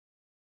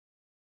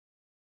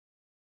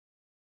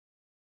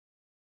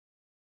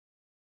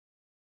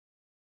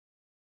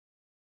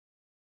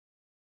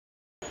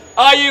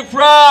Are you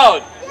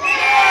proud?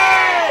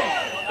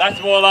 Yes! That's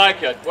more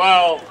like it.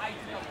 Well,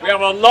 we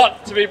have a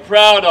lot to be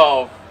proud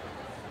of.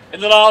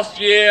 In the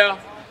last year,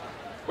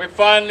 we've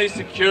finally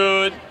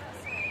secured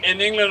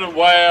in England and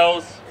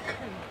Wales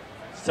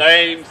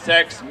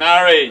same-sex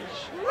marriage.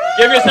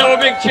 Give yourself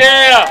a big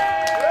cheer.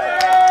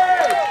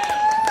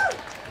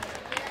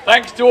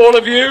 Thanks to all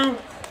of you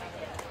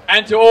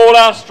and to all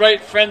our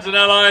straight friends and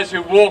allies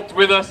who walked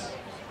with us,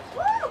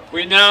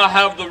 we now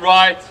have the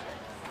right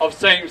of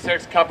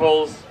same-sex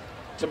couples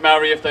to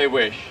marry if they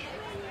wish.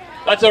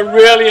 That's a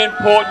really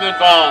important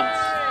advance.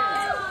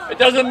 It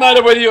doesn't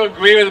matter whether you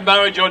agree with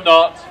marriage or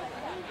not.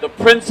 The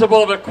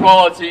principle of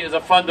equality is a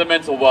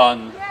fundamental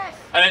one.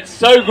 And it's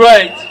so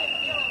great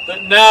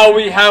that now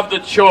we have the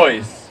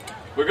choice.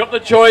 We've got the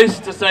choice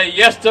to say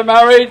yes to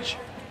marriage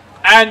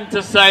and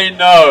to say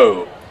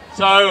no.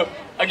 So,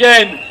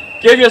 again,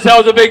 give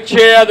yourselves a big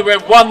cheer that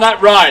we've won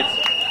that right.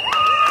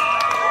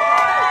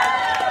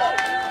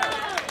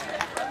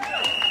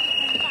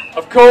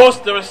 Of course,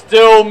 there are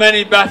still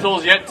many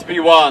battles yet to be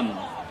won.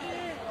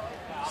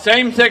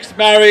 Same-sex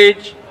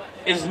marriage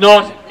is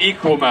not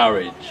equal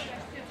marriage.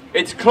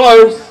 It's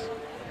close,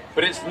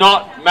 but it's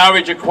not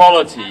marriage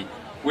equality.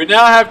 We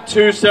now have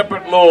two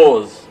separate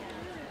laws.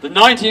 The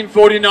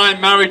 1949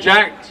 Marriage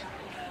Act,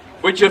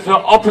 which is for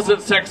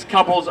opposite-sex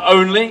couples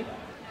only,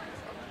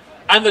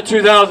 and the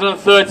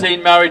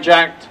 2013 Marriage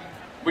Act,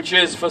 which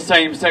is for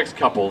same-sex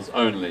couples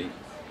only.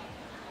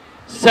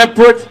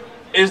 Separate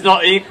is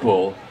not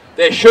equal.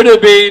 There should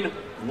have been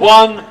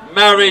one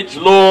marriage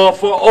law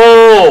for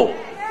all.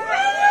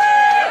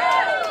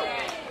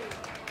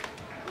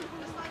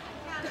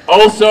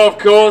 Also, of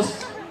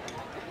course,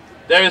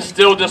 there is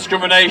still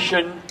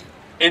discrimination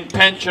in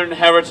pension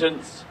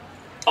inheritance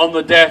on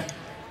the death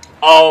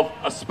of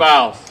a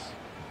spouse.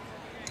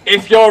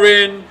 If you're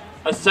in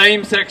a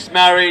same-sex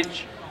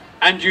marriage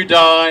and you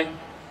die,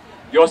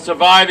 your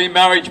surviving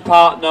marriage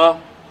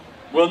partner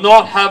will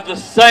not have the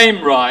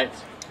same right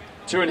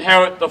to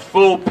inherit the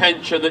full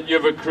pension that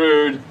you've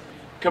accrued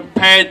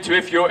compared to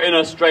if you're in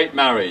a straight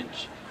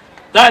marriage.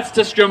 That's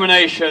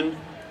discrimination,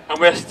 and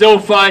we're still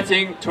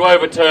fighting to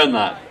overturn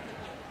that.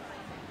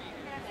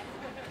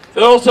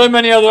 There are also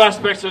many other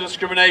aspects of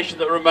discrimination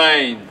that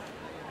remain.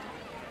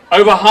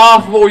 Over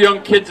half of all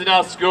young kids in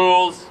our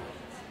schools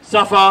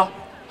suffer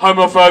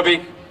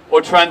homophobic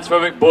or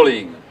transphobic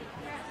bullying.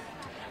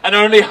 And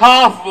only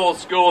half of all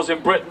schools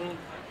in Britain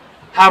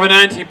have an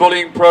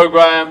anti-bullying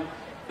program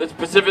that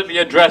specifically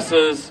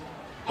addresses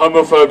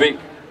homophobic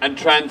and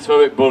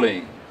transphobic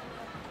bullying.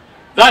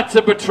 That's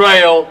a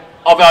betrayal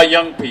of our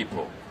young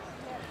people.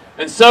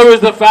 And so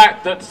is the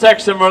fact that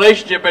sex and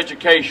relationship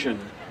education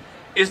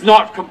is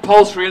not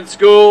compulsory in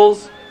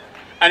schools,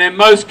 and in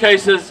most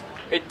cases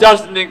it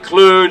doesn't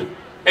include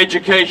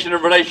education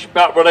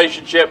about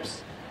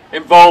relationships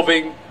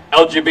involving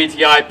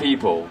LGBTI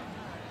people.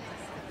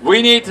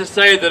 We need to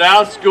say that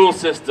our school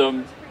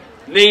system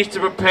needs to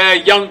prepare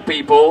young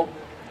people,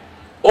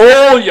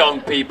 all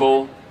young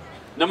people,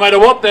 no matter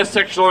what their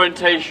sexual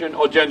orientation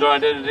or gender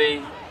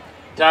identity,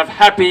 to have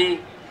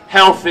happy,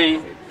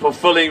 healthy,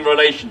 fulfilling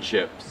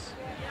relationships,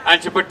 and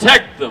to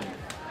protect them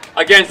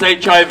against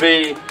HIV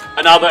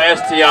and other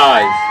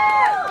STIs.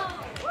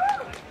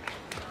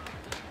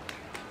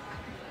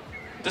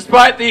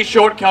 Despite these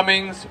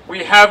shortcomings,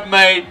 we have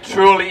made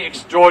truly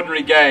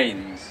extraordinary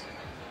gains.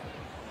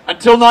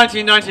 Until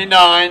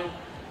 1999,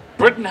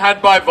 Britain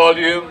had by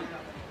volume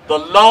the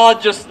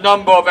largest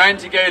number of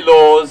anti-gay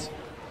laws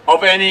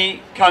of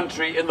any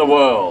country in the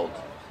world.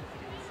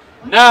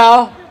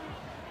 Now,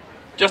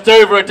 just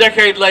over a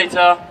decade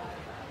later,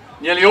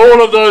 nearly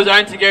all of those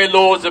anti-gay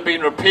laws have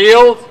been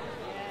repealed,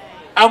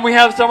 and we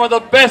have some of the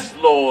best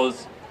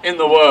laws in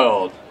the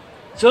world.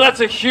 So that's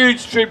a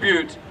huge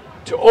tribute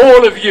to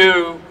all of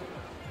you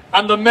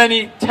and the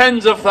many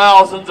tens of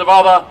thousands of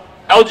other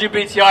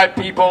LGBTI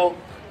people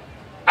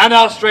and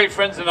our straight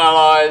friends and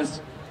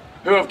allies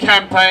who have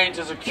campaigned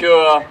to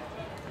secure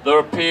the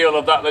repeal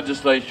of that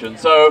legislation.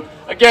 So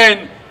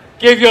again,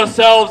 give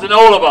yourselves and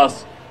all of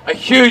us a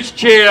huge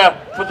cheer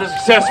for the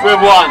success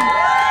we've won.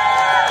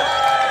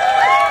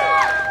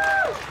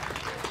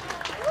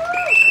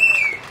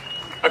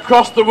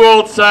 Across the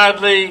world,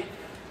 sadly,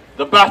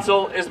 the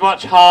battle is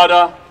much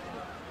harder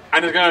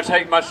and is going to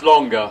take much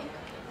longer.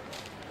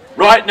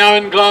 Right now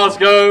in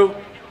Glasgow,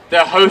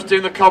 they're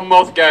hosting the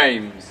Commonwealth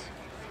Games.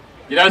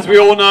 Yet as we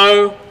all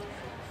know,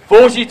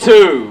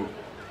 42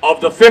 of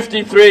the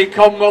 53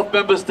 Commonwealth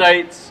member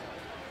states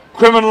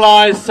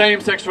criminalise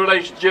same-sex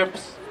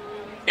relationships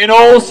in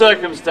all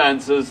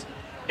circumstances,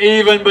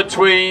 even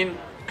between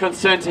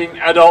consenting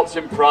adults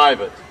in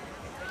private.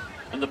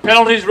 And the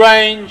penalties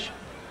range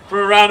from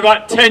around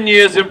about 10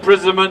 years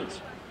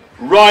imprisonment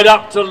right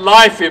up to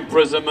life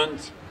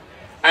imprisonment,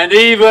 and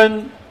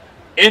even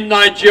in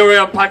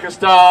Nigeria and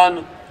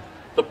Pakistan,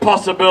 the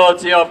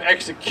possibility of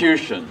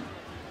execution.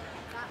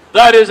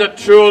 That is a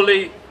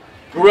truly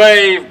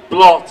grave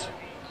blot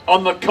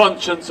on the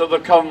conscience of the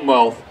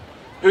Commonwealth,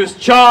 whose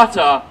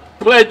charter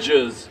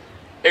pledges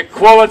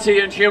equality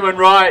and human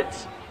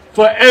rights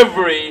for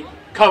every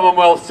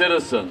Commonwealth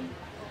citizen.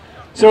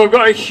 So we've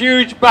got a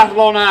huge battle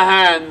on our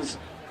hands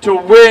to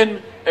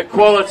win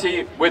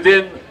equality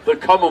within the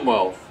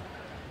Commonwealth.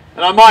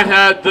 And I might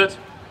add that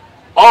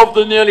of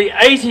the nearly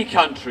 80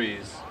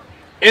 countries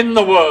in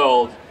the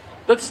world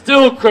that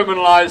still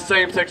criminalise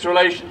same-sex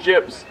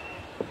relationships,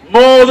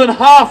 more than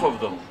half of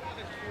them,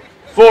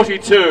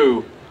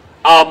 42,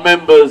 are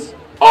members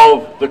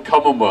of the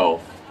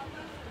Commonwealth.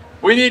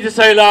 We need to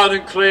say loud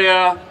and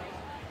clear,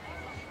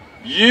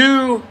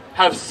 you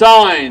have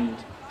signed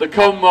the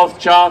Commonwealth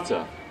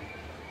Charter.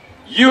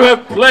 You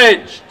have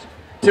pledged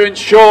to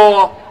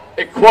ensure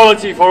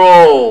equality for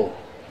all.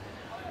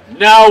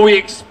 Now we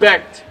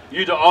expect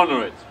you to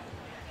honour it.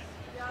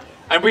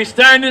 And we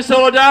stand in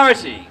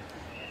solidarity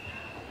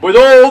with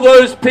all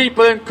those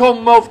people in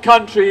Commonwealth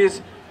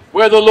countries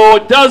where the law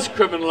does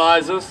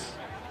criminalise us.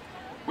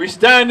 We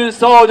stand in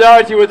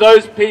solidarity with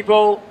those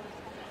people,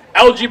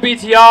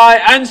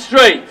 LGBTI and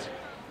straight,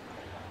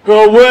 who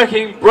are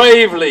working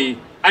bravely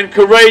and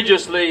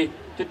courageously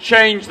to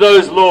change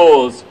those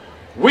laws.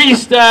 We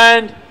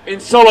stand in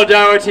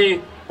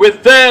solidarity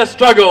with their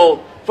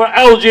struggle for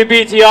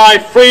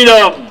LGBTI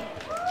freedom.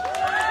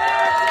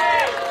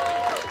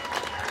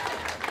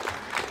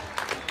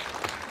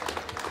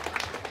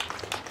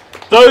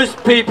 Those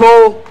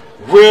people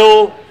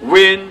will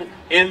win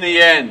in the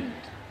end.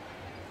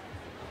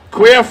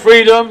 Queer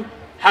freedom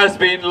has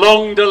been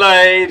long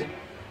delayed,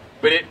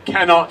 but it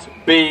cannot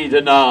be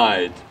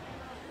denied.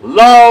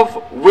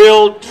 Love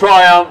will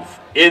triumph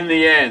in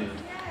the end.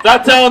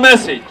 That's our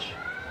message.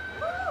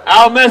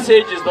 Our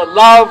message is that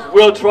love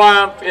will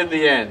triumph in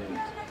the end.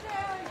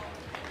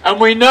 And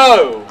we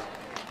know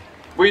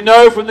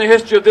from the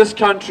history of this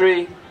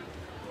country,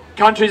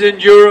 countries in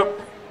Europe,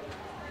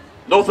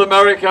 North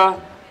America,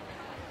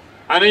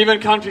 and even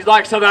countries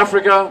like South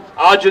Africa,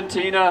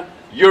 Argentina,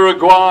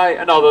 Uruguay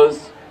and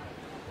others,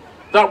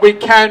 that we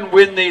can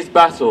win these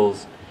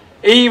battles,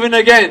 even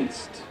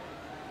against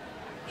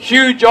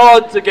huge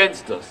odds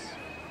against us,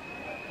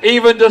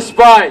 even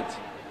despite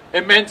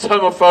immense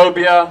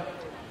homophobia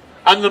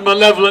and the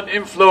malevolent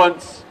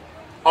influence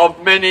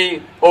of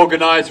many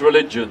organised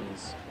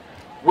religions.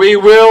 We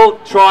will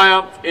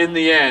triumph in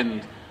the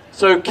end,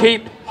 so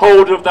keep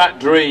hold of that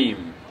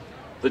dream.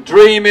 The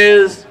dream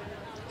is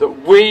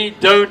that we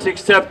don't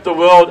accept the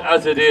world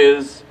as it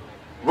is.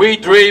 We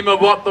dream of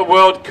what the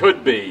world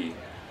could be.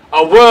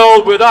 A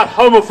world without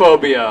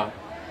homophobia,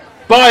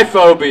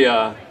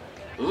 biphobia,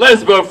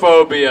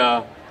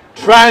 lesbophobia,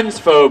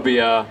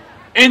 transphobia,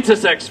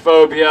 intersex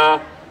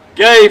phobia,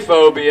 gay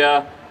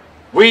phobia.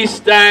 We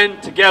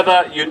stand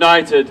together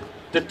united,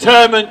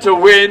 determined to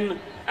win,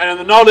 and in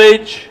the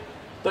knowledge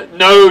that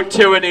no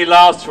tyranny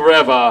lasts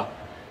forever.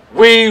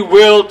 We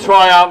will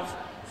triumph.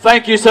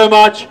 Thank you so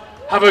much.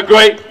 Have a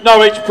great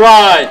Norwich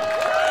Pride.